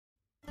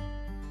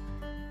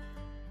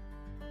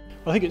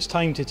I think it's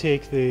time to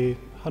take the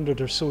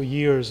 100 or so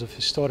years of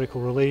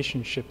historical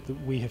relationship that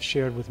we have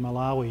shared with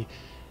Malawi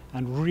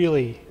and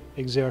really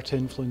exert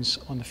influence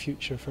on the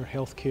future for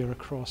healthcare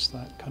across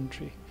that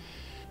country.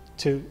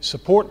 To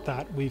support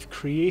that, we've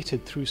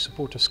created, through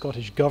support of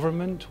Scottish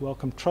Government,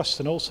 Wellcome Trust,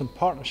 and also in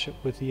partnership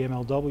with the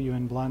MLW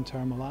in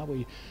Blantyre,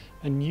 Malawi,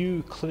 a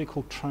new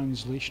clinical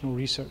translational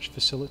research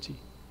facility.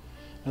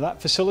 Now,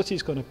 that facility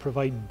is going to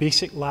provide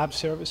basic lab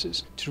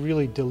services to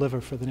really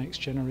deliver for the next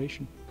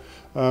generation.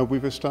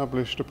 We've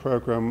established a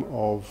program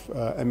of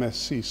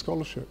MSc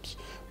scholarships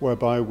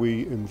whereby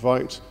we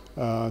invite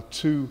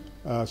two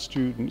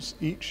students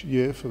each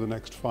year for the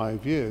next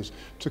 5 years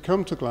to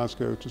come to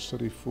Glasgow to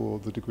study for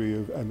the degree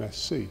of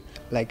MSc.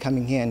 Like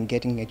coming here and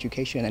getting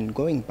education and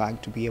going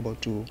back to be able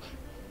to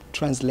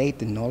translate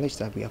the knowledge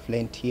that we have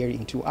learned here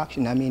into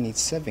action. I mean,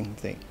 it's serving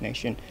the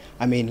nation.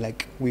 I mean,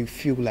 like, we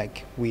feel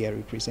like we are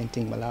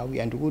representing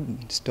Malawi and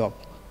wouldn't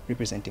stop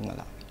representing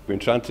Malawi. We've been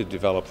trying to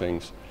develop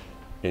things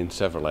in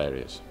several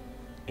areas: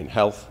 in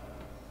health,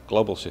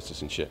 global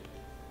citizenship,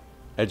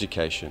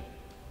 education,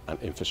 and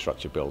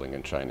infrastructure building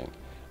and training.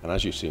 And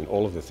as you've seen,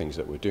 all of the things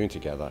that we're doing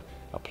together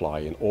apply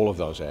in all of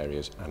those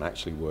areas and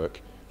actually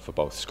work for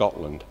both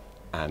Scotland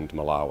and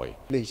Malawi.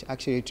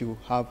 Actually, to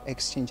have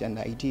exchange and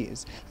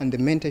ideas, and the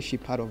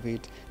mentorship part of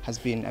it has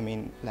been, I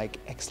mean, like,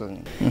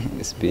 excellent.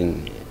 It's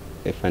been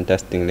a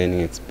fantastic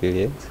learning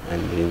experience,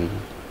 and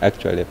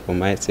actually for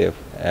myself,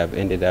 I've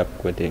ended up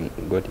getting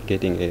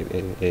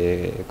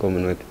a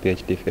Commonwealth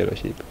PhD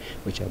fellowship,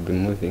 which I've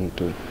been moving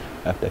to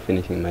after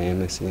finishing my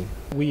MSc.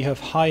 We have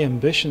high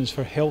ambitions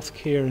for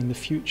healthcare in the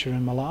future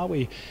in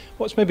Malawi.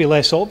 What's maybe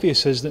less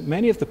obvious is that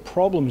many of the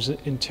problems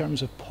in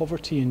terms of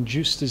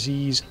poverty-induced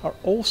disease are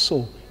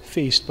also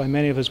faced by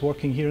many of us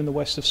working here in the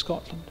west of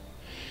Scotland.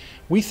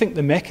 We think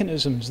the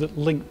mechanisms that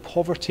link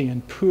poverty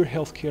and poor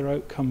healthcare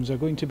outcomes are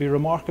going to be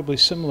remarkably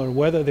similar,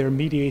 whether they're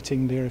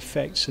mediating their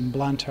effects in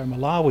Blantyre,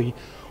 Malawi,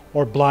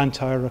 or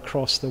Blantyre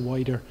across the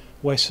wider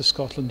west of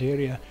Scotland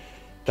area.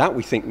 That,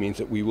 we think, means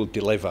that we will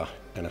deliver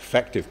an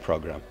effective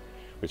programme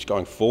which,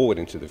 going forward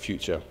into the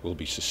future, will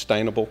be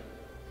sustainable,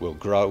 will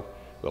grow,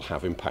 will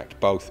have impact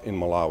both in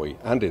Malawi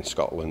and in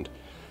Scotland.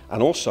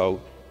 And also,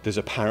 there's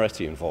a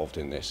parity involved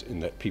in this, in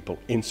that people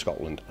in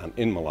Scotland and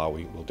in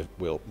Malawi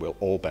will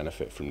all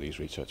benefit from these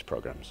research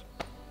programmes.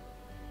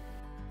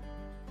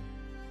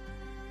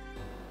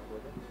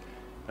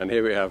 And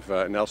here we have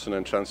Nelson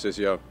and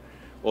Transizio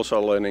also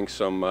learning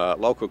some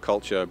local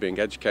culture, being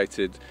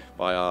educated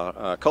by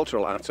our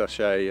cultural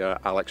attaché,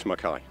 Alex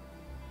Mackay.